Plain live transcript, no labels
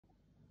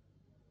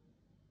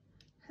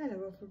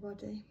Hello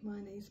everybody,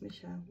 my name's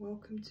Michelle.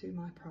 Welcome to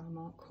my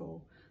Primark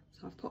haul.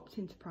 So I've popped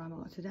into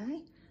Primark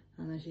today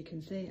and as you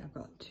can see I've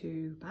got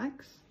two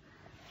bags.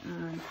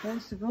 And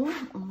first of all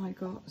I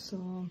got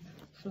some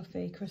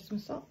fluffy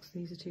Christmas socks.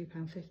 These are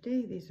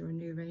 £2.50. These are a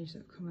new range that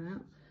have come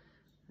out.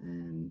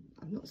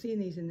 I've not seen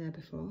these in there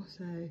before,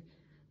 so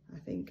I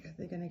think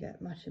they're going to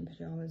get matching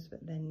pyjamas,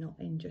 but they're not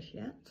in just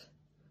yet.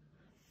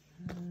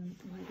 I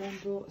then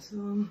bought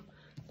some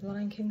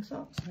Lion King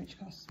socks, which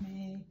cost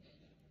me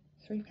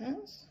 £3,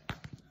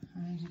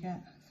 and you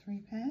get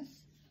 3 pairs.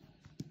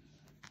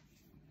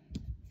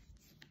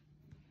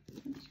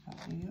 Oops,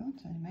 can't do your,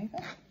 turn them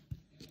over.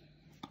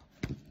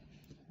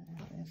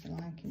 There's the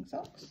Lion King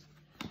socks,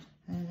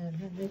 and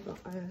then they've got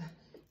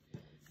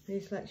a new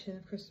selection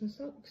of Christmas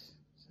socks.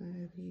 So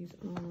these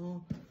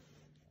are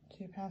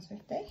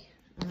 £2.50,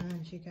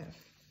 and you get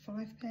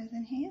 5 pairs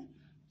in here.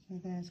 So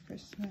there's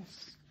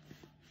Christmas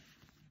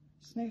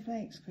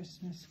snowflakes,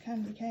 Christmas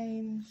candy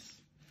canes.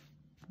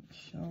 Not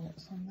sure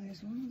what's on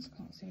those ones,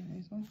 can't see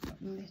those ones.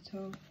 Got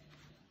little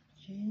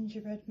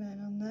gingerbread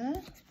men on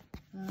there.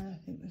 I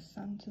think there's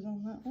Santa's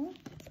on that one.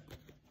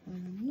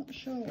 I'm not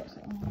sure what's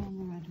on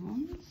the red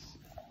ones.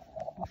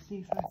 I'll see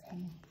if I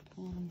can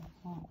pull them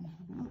apart and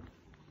have a look.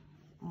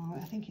 Oh,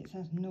 I think it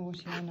says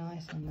naughty or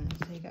nice on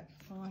there. So you get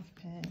 5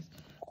 pairs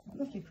of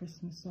lovely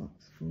Christmas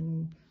socks for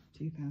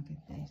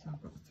 £2.50. So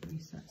I've got 3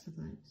 sets of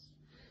those.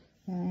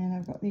 And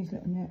I've got these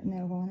little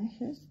nail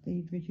varnishes.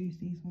 They'd reduce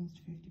these ones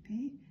to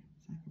 50p.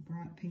 It's like a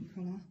bright pink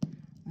colour.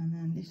 And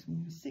then this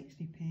one was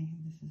 60p.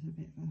 This is a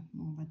bit of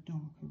more of a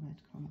darker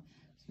red colour.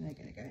 So they're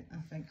going to go in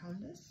advent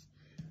calendars.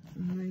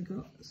 And I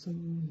got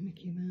some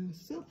Mickey Mouse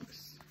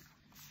socks.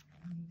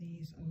 And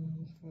these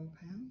are £4.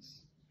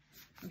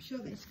 I'm sure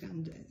they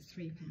scanned it at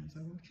 £3. I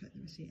will check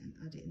the receipt and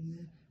add it in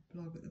the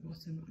blog at the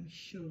bottom. I'm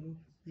sure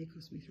they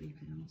cost me £3.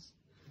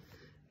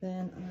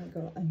 Then I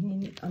got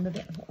I'm a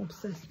bit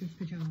obsessed with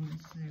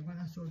pyjamas, so when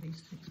I saw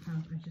these £6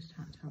 I just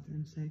had to have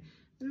them. So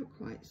they're not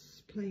quite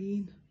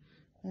plain,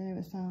 they're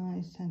a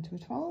size 10 to a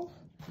 12,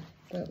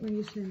 but when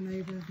you turn them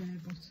over their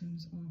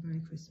bottoms are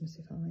very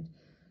Christmassified.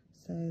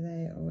 So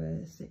they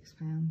are £6. So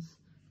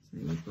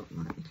you've got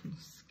like little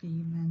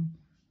ski men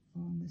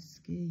on the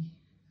ski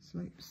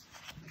slopes.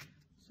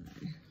 So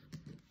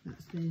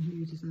that's their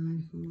new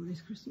design for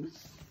this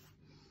Christmas.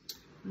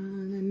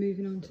 And then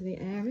moving on to the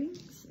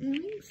earrings.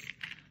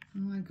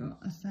 I got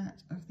a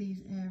set of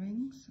these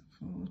earrings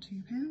for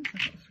 £2. I've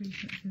got 3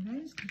 sets of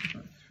those because I've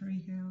got 3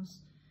 girls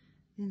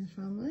in the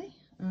family.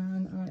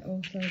 And I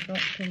also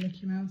got some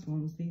Mickey Mouse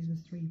ones. These were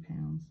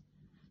 £3.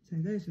 So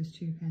those was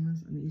 £2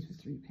 and these were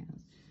 £3.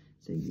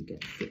 So you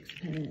get 6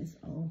 pairs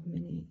of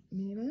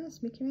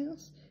Mickey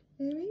Mouse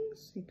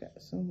earrings. You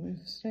get some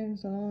with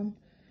stones on,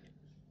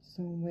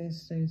 some with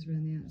stones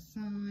around the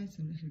outside,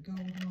 some little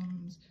gold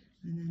ones,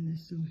 and then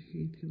there's some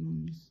hoopy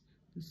ones.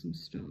 There's some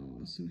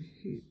stars, some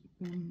hoop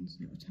ones,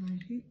 little tiny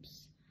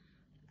hoops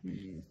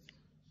with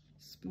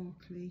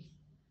sparkly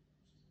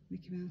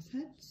Mickey Mouse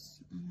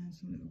heads, and then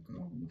some little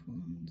gold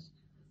ones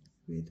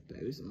with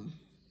bows on.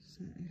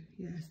 So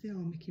yes, they are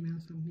Mickey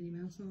Mouse and Minnie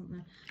Mouse, aren't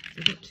they?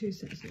 So I've got 2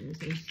 sets of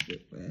those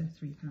that were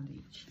 £3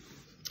 each.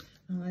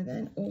 I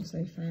then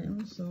also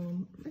found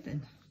some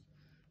ribbon.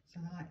 So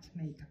I like to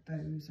make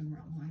bows and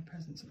wrap my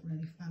presents up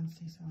really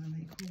fancy, so I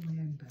make all my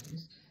own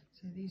bows.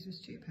 So these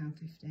was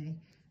 £2.50.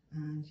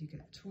 And you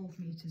get 12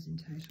 metres in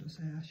total,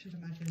 so I should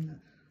imagine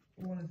that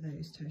all of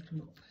those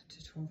total up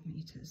to 12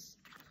 metres.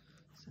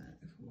 So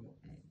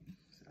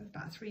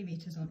about 3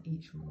 metres on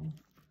each roll,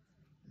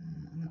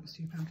 and that was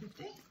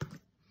 £2.50.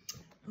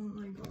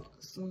 I got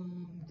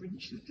some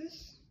Grinch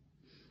slippers.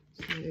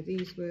 So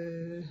these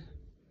were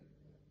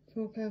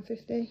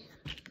 £4.50,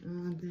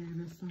 and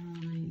they're a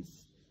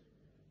size.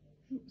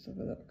 Let's have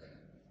a look.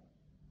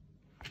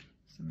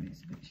 Sorry,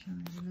 it's a bit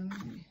shiny now.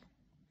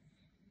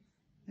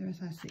 They're a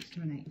size 6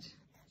 to an 8,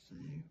 so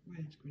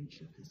red Grinch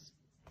slippers.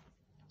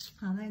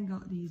 I then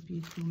got these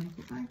beautiful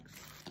makeup bags,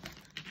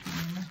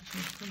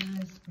 natural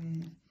colours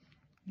with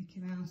Mickey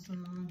Mouse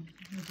on,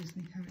 the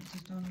Disney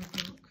characters, Donald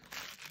Duck,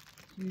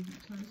 Blue, is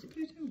it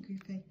Pluto or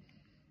Goofy?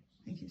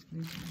 I think it's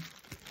Pluto.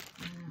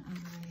 And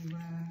they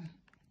were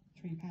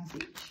 £3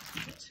 each, so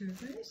I got 2 of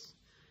those.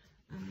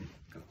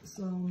 Got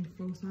some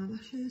false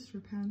eyelashes for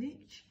 £1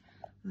 each,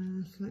 a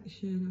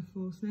selection of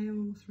false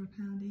nails for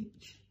 £1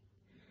 each.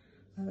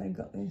 I then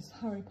got this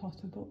Harry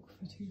Potter book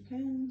for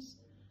 £2,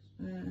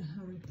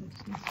 Harry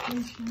Potter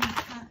inspiration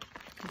pack,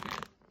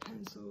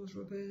 pencils,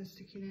 rubbers,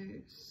 sticky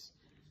notes,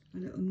 a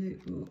little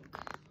notebook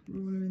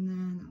ruler in there,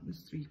 and that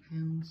was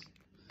 £3.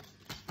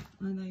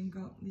 I then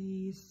got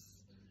these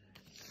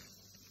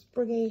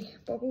spriggy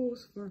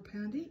bubbles for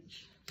 £1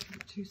 each, so I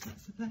got 2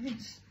 sets of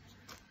those.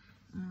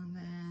 And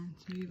then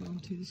to move on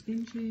to the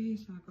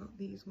scrunchies, I got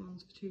these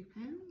ones for £2,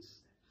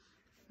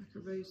 like a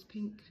rose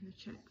pink and a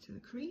check to the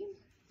cream.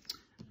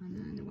 And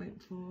then I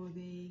went for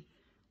the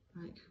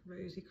like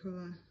rosy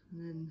colour, and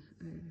then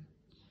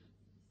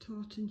a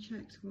tartan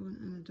checked one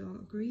and a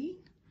dark green.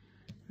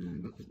 And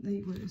I got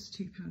they were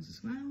 £2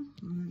 as well.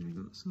 And then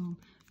I got some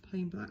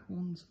plain black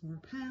ones for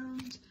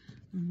 £1,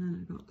 And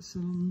then I got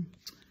some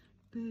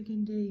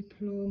burgundy,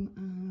 plum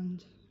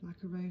and like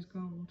a rose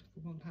gold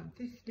for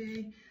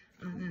 £1.50.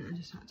 And then I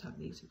just had to have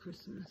these for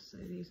Christmas. So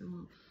these are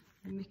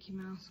the Mickey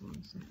Mouse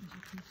ones. So as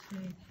you can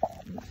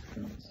see,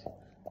 it's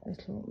got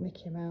little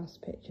Mickey Mouse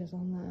pictures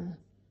on there.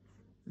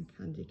 And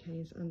candy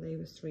canes, and they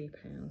were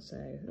 £3, so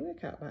they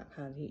work out about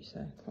 £1 each,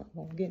 so quite a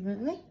bargain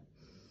really.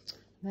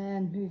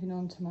 Then moving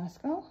on to my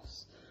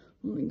scarves,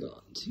 we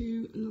got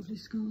 2 lovely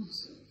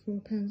scarves,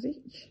 £4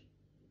 each.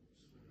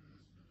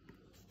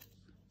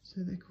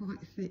 So they're quite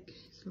thick,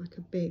 it's like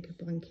a big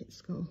blanket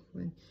scarf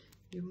when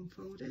you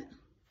unfold it.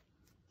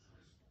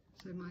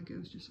 So my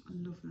girls just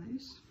love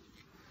those.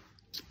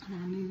 And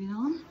then moving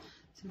on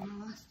to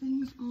my last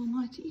things are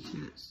my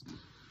t-shirts.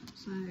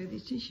 So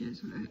these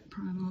t-shirts were at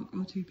Primark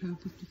are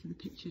 £2.50 for the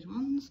pictured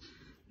ones.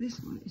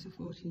 This one is a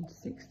 14 to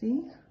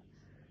 16,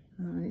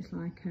 and it's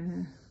like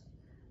a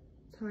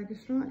tiger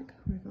stripe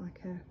with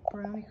like a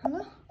brownie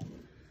colour.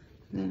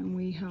 Then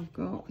we have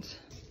got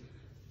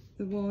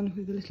the one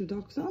with the little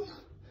dogs on.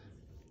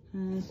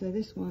 So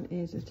this one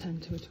is a 10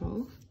 to a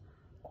 12.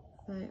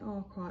 They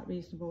are quite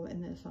reasonable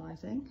in their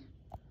sizing.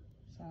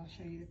 So I'll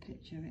show you the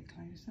picture a bit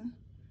closer.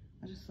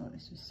 I just thought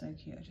this was so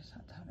cute, I just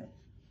had to have it.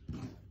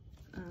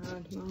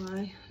 And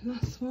my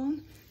last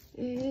one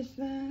is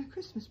the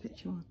Christmas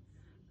picture one.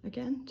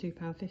 Again,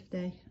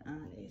 £2.50,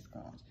 and it's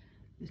got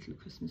little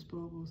Christmas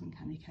baubles and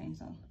candy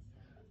canes on.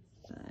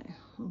 So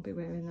I'll be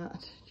wearing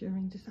that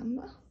during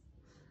December.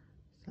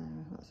 So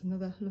that's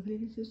another lovely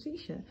little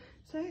t-shirt.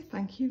 So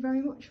thank you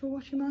very much for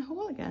watching my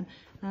haul again.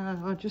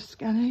 And I'll just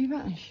scan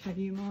over and show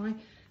you my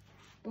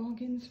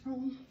bargains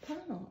from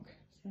Primark.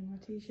 So my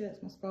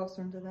t-shirts, my scarves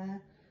are under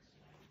there.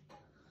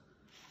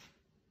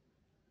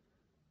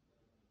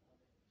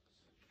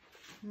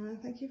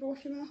 Thank you for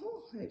watching my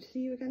haul. I hope to see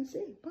you again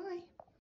soon. Bye.